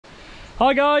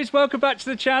Hi guys, welcome back to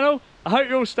the channel. I hope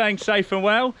you're all staying safe and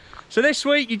well. So this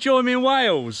week you join me in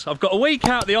Wales. I've got a week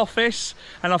out of the office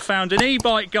and I've found an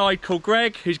e-bike guide called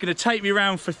Greg who's going to take me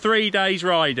around for 3 days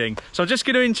riding. So I'm just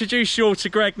going to introduce you all to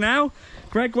Greg now.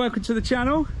 Greg, welcome to the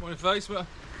channel. Morning folks,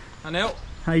 and Neil.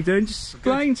 How you doing? Just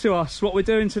explain to us what we're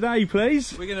doing today,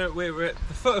 please. We're at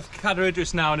the foot of Cadair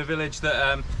Idris now in a village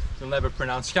that you'll never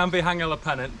pronounce. Shanby Hangel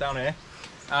Pennant down here.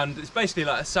 And it's basically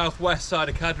like the southwest side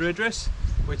of Cadair Idris,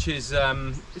 which is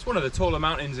it's one of the taller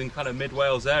mountains in kind of mid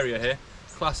Wales area here.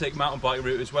 Classic mountain bike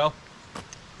route as well.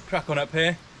 Crack on up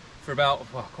here for about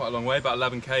quite a long way, about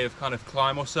 11k of kind of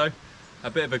climb or so. A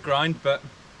bit of a grind, but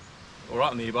all right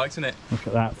on the e-bikes, isn't it? Look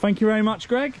at that. Thank you very much,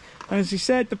 Greg. And as you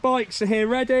said, the bikes are here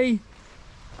ready.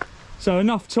 So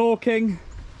enough talking.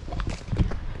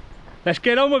 Let's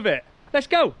get on with it. Let's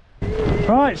go.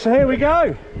 Right, so here we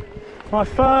go. My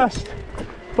first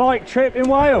bike trip in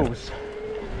Wales.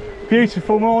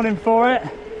 Beautiful morning for it.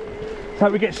 Let's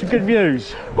hope we get some good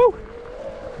views. Woo!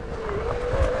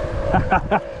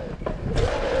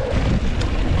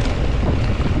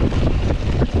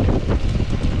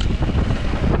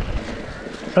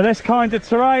 So this kind of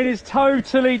terrain is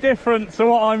totally different to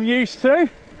what I'm used to.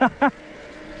 But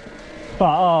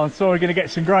I'm sure we're going to get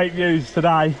some great views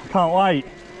today. Can't wait.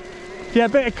 Yeah, a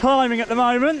bit of climbing at the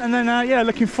moment, and then yeah,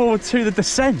 looking forward to the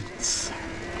descents.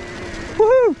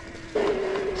 Woohoo!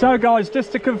 So guys,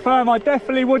 just to confirm, I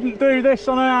definitely wouldn't do this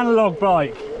on an analog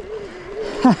bike.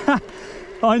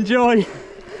 I enjoy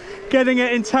getting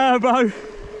it in turbo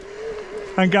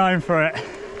and going for it.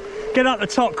 Get up the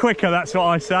top quicker, that's what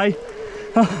I say.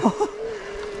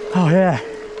 Oh yeah.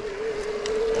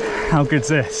 How good's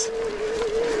this?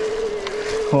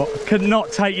 Well, could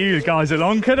not take you guys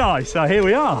along, could I? So here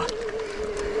we are.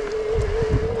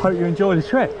 Hope you enjoy the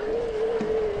trip.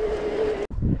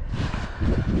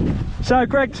 So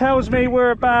Greg tells me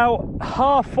we're about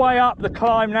halfway up the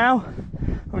climb now.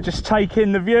 We'll just take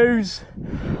in the views.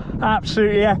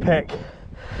 Absolutely epic.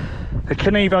 The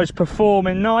Kenevo's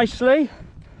performing nicely.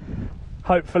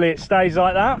 Hopefully it stays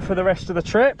like that for the rest of the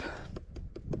trip.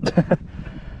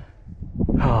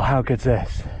 Oh, how good's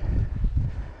this?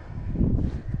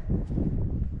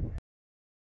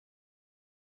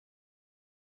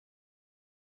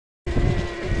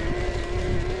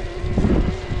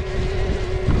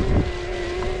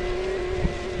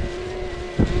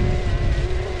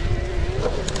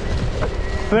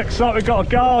 Looks like we've got a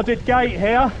guarded gate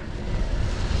here.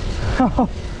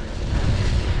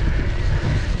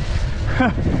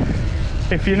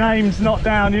 If your name's not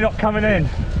down, you're not coming in.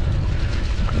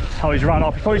 Oh, he's run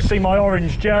off. You probably see my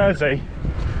orange jersey.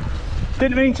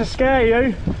 Didn't mean to scare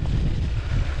you.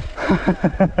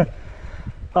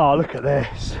 Oh, look at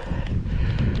this.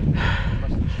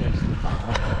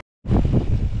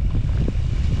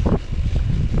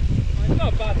 It's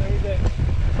not bad though, is it?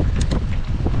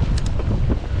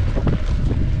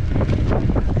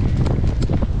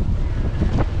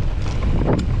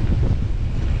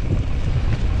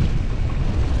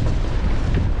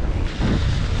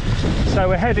 So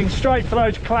we're heading straight for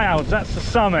those clouds. That's the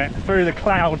summit, through the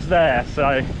clouds there.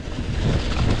 So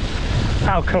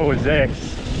how cool is this?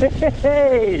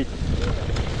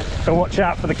 So watch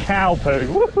out for the cow poo.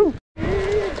 Woohoo!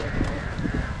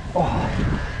 Oh.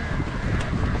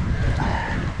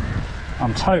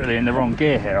 I'm totally in the wrong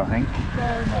gear here, I think.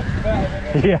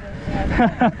 Yeah.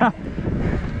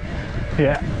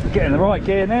 Yeah, getting the right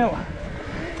gear now.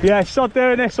 Yeah, sod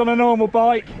doing this on a normal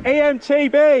bike.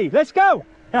 EMTB, let's go!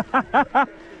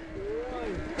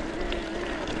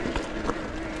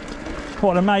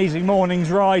 What an amazing morning's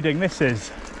riding this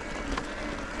is.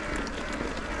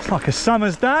 It's like a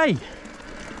summer's day.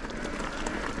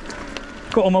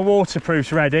 Got all my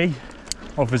waterproofs ready,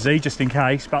 obviously, just in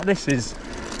case, but this is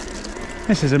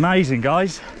amazing,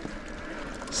 guys.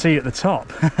 See you at the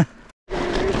top.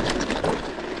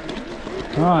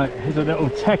 Right, here's a little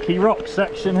techie rock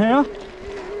section here.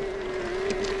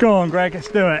 Go on, Greg, let's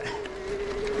do it.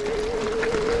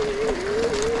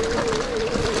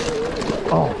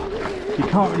 Oh, you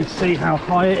can't really see how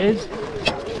high it is.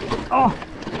 Oh,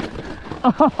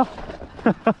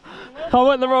 I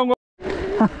went the wrong way.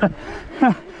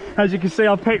 As you can see,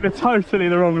 I picked totally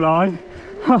the wrong line.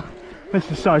 This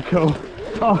is so cool.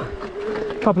 Oh,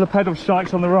 a couple of pedal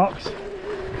strikes on the rocks.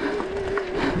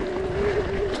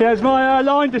 There's my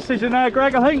line decision there,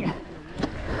 Greg, I think.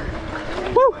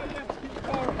 Woo!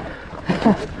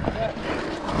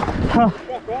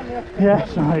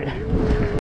 Yes, mate.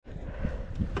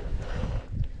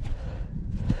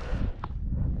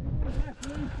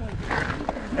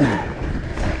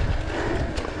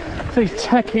 These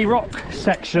techie rock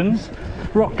sections,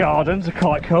 rock gardens are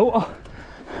quite cool.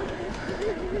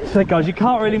 So guys, you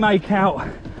can't really make out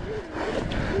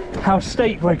how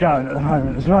steep we're going at the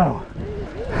moment as well.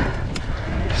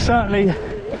 Certainly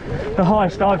the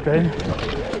highest I've been.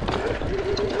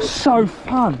 So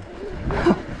fun.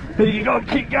 You gotta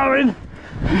keep going.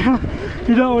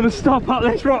 You don't want to stop up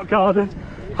this rock garden.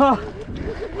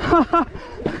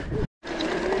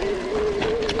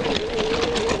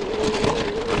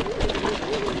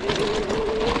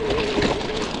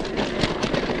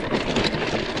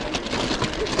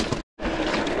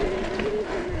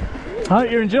 I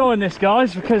hope you're enjoying this,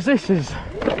 guys, because this is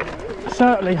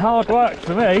certainly hard work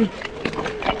for me.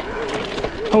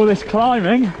 All this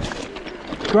climbing.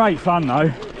 Great fun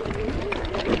though.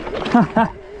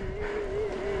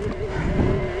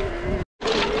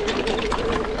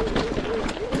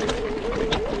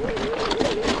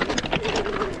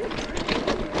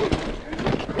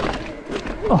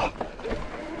 Oh.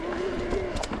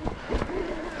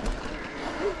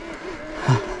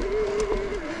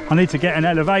 I need to get an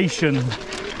elevation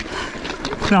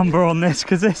number on this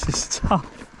because this is tough.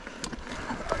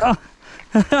 Oh.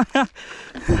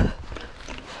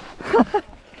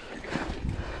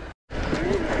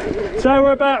 So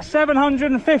we're about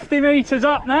 750 metres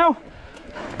up now.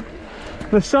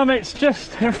 The summit's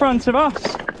just in front of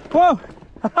us. Whoa!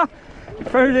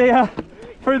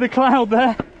 through the cloud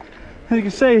there. As you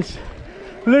can see, it's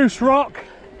loose rock.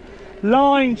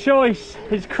 Line choice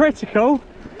is critical.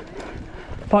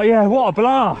 But yeah, what a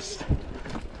blast.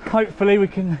 Hopefully we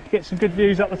can get some good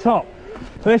views up the top.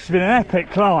 So this has been an epic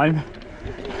climb.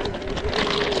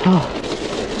 Oh.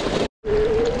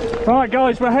 Right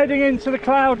guys, we're heading into the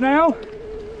cloud now.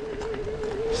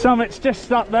 Summit's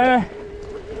just up there.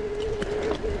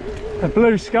 The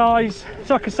blue skies. It's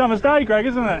like a summer's day, Greg,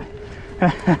 isn't it?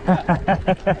 It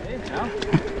is now.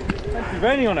 It's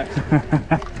raining on it.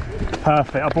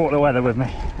 Perfect, I brought the weather with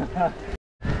me.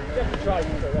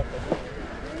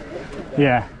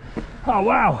 Yeah. Oh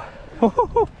wow.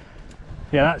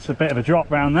 Yeah, that's a bit of a drop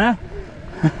round there.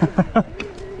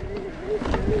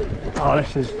 Oh,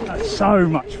 that's so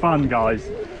much fun, guys.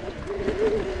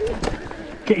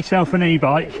 Get yourself an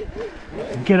e-bike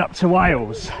and get up to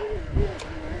Wales.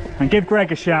 And give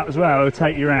Greg a shout as well, he'll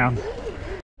take you around.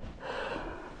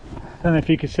 Don't know if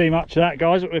you can see much of that,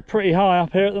 guys, but we're pretty high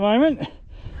up here at the moment.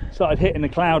 Started hitting the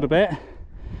cloud a bit.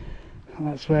 And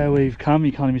that's where we've come.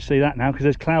 You can't even see that now because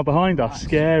there's cloud behind us. Nice.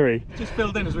 Scary. Just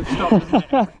filled in as we've stopped, isn't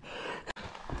it?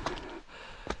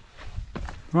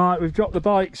 Right, we've dropped the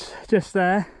bikes just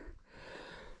there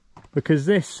because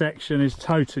this section is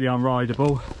totally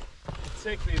unrideable.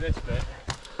 Particularly this bit.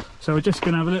 So we're just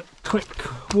going to have a little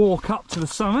quick walk up to the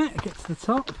summit, get to the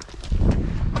top.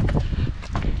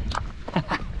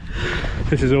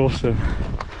 This is awesome.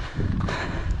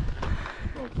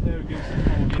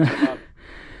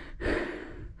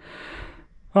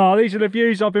 Oh, these are the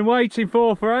views I've been waiting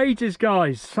for ages,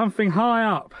 guys. Something high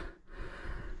up.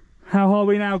 How are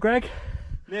we now, Greg?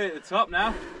 Nearly at the top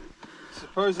now.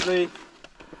 Supposedly,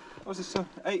 what's this?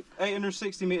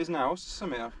 860 metres now. What's the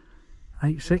summit of?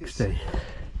 860.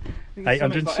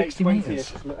 860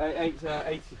 metres.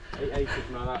 880,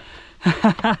 something like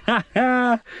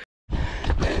that.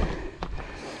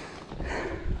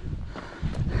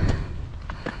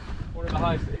 One of the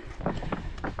highest.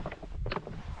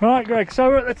 Right, Greg, so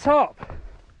we're at the top.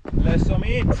 Le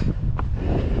summit.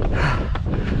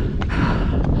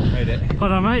 Made it. Well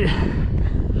done, mate.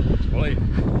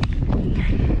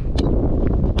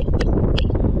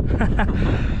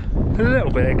 A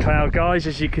little bit of cloud, guys,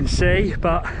 as you can see,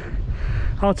 but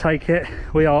I'll take it.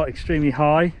 We are extremely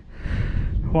high.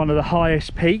 One of the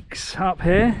highest peaks up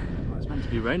here. Well, it's meant to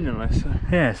be raining on us. So.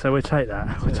 Yeah, so we'll take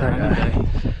that. We'll take that.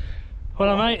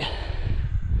 Well done, mate.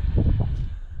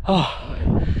 Oh.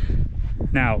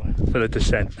 Now for the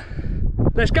descent.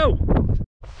 Let's go.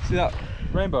 See that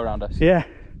rainbow around us? Yeah.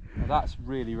 Well, that's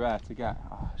really rare to get.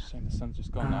 Oh, shame the sun's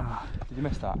just gone now. Did you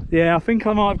miss that? Yeah, I think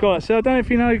I might have got it. So I don't know if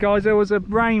you know, guys, there was a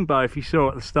rainbow, if you saw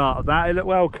at the start of that. It looked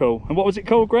well cool. And what was it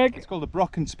called, Greg? It's called the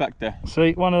Brock Inspector.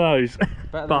 See, one of those.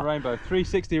 Better than a rainbow.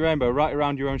 360 rainbow right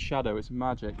around your own shadow. It's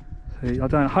magic. See, I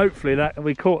don't. Hopefully that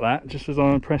we caught that just as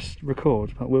I pressed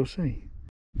record, but we'll see.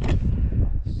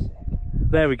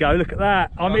 There we go. Look at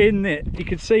that. I'm in it. You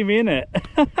can see me in it.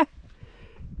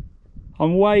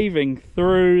 I'm waving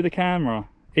through the camera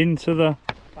into the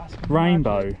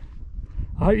rainbow. Magic.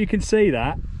 I hope you can see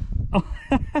that.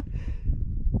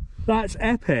 That's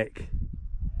epic.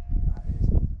 That is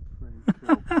pretty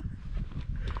cool.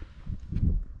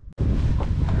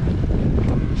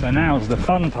 So now's the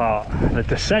fun part, the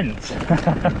descent.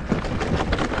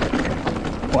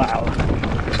 Wow,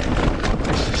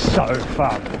 this is so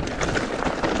fun.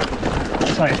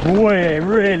 So it's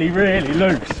really, really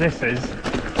loose, this is.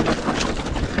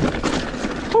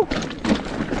 Woo.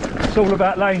 It's all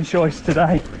about lane choice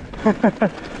today.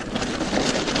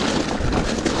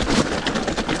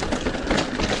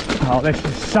 Oh, this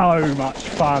is so much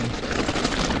fun.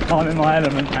 I'm in my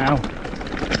element now.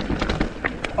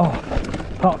 Oh,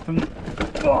 apart from...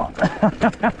 Oh.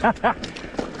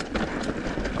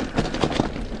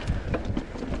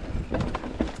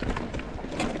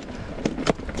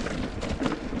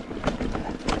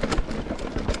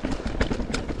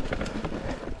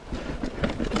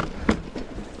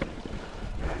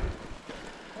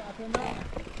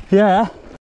 Yeah.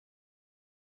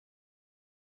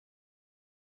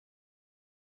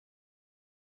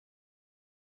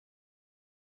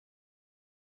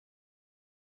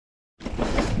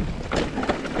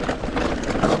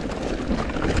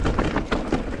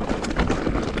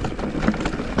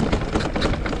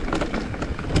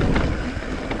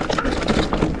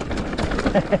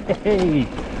 Hey.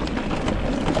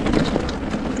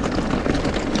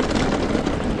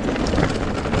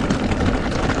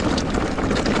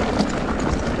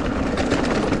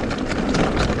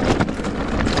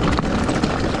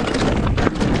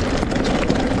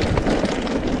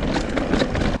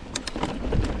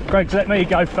 Greg's let me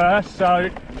go first, so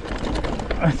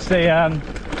let's see. As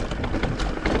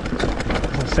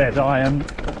I said, I am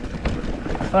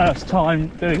first time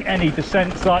doing any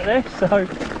descents like this, so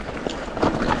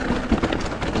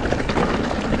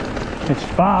it's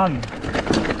fun.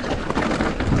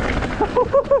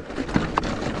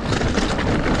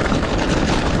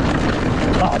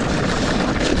 Oh.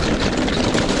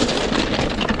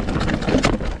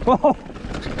 Whoa.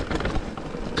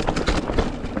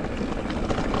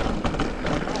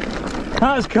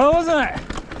 That was cool, wasn't it?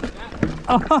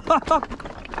 Yeah.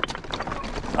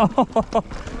 Oh.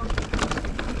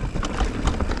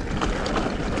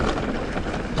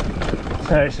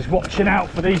 So it's just watching out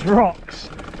for these rocks.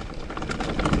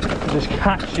 They'll just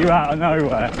catch you out of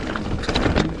nowhere.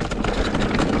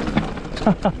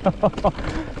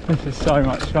 This is so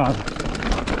much fun.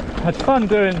 Had fun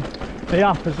doing the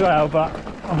up as well, but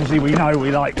obviously we know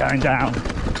we like going down.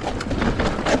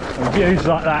 And views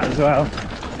like that as well.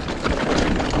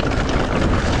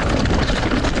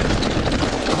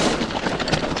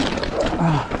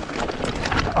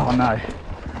 Oh no.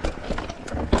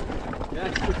 Yeah,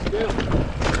 it's good skill.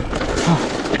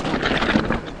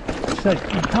 So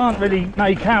you can't really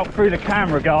make out through the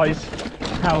camera, guys,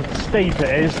 how steep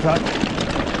it is, but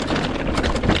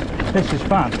this is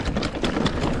fun.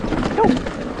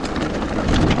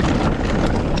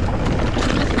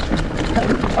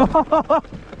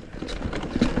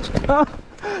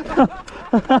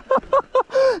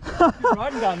 You're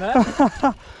riding down there.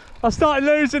 I started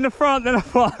losing the front, then I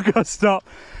thought I've got to stop.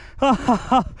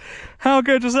 How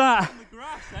good was that? The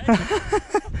grass, eh?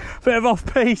 Bit of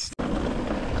off-piste.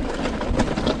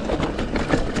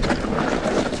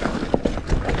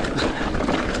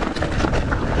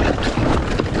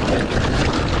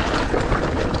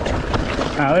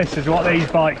 Now this is what these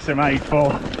bikes are made for.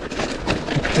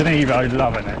 Canevo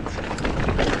loving it.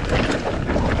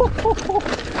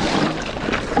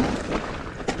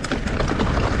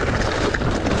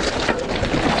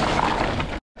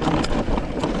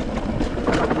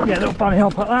 Yeah, little bunny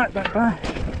hop like that, back back.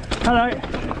 Hello,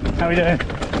 how we doing?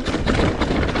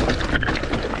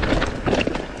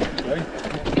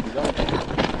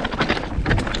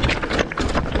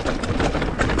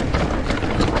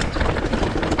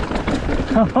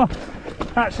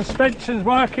 That suspension's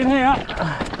working here.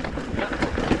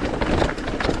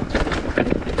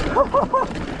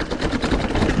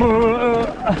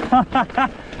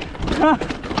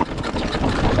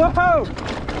 Whoa!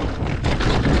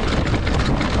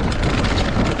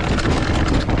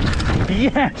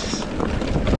 Yes!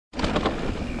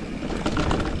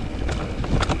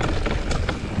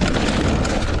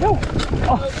 Oh,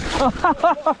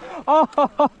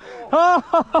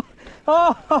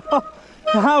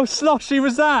 how sloshy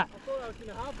was that? I thought I was going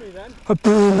to have me then.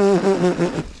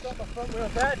 Stop my front wheel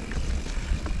dead.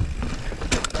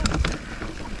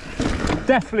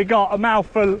 Definitely got a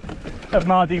mouthful of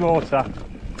muddy water.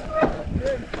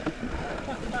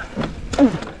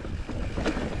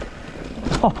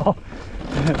 Oh.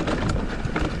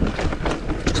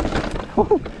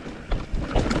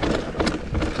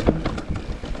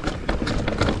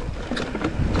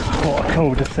 What a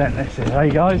cool descent this is, eh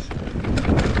guys?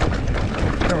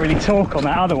 Couldn't really talk on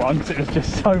that other one because it was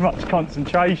just so much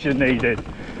concentration needed.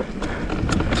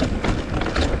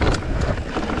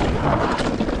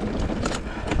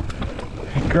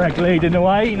 Greg leading the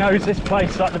way, he knows this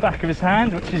place like the back of his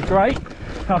hand, which is great.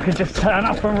 I can just turn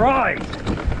up and ride.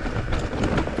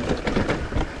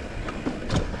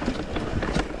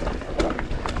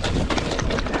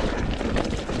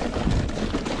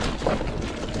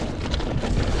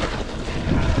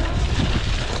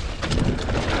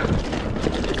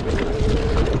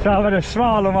 So I've had a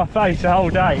smile on my face the whole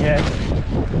day here.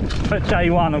 But day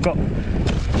one, I've got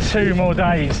 2 more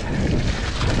days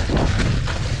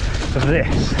of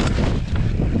this.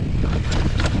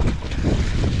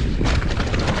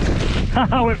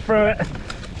 I went through it.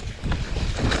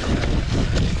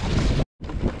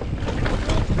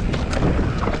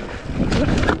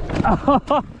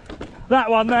 That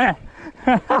one there.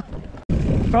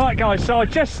 Right guys, so I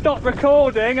just stopped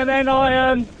recording and then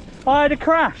I had a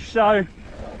crash. So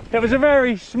it was a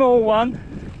very small one.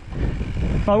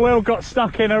 My wheel got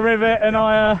stuck in a rivet and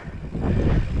I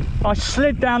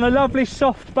slid down a lovely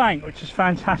soft bank, which is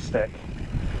fantastic.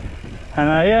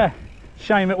 And yeah,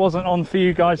 shame it wasn't on for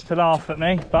you guys to laugh at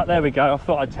me, but there we go. I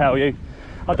thought I'd tell you.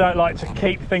 I don't like to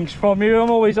keep things from you.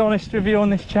 I'm always honest with you on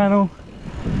this channel.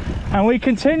 And we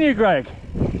continue, Greg.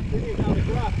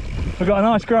 We've got a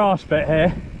nice grass bit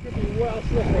here. Well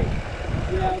slippy.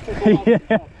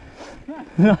 Yeah,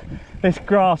 yeah. This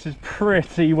grass is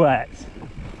pretty wet.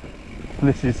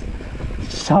 This is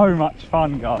so much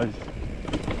fun, guys.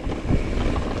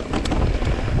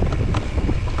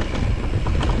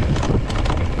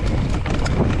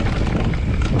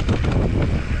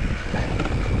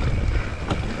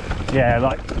 Yeah,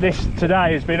 like this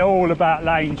today has been all about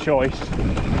lane choice.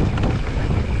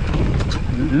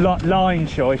 Line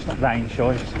choice, not lane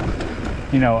choice.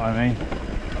 You know what I mean.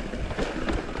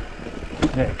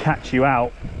 It'll catch you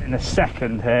out in a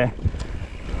second here.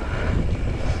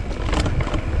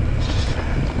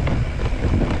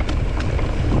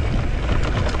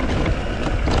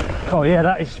 Oh yeah,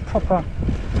 that is proper.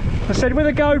 I said with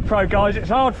a GoPro, guys, it's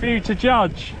hard for you to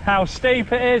judge how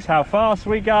steep it is, how fast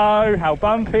we go, how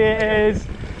bumpy it is.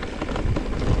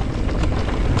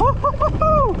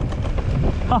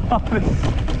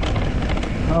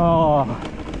 Oh,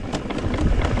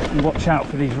 watch out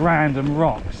for these random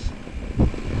rocks.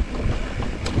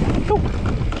 Ooh.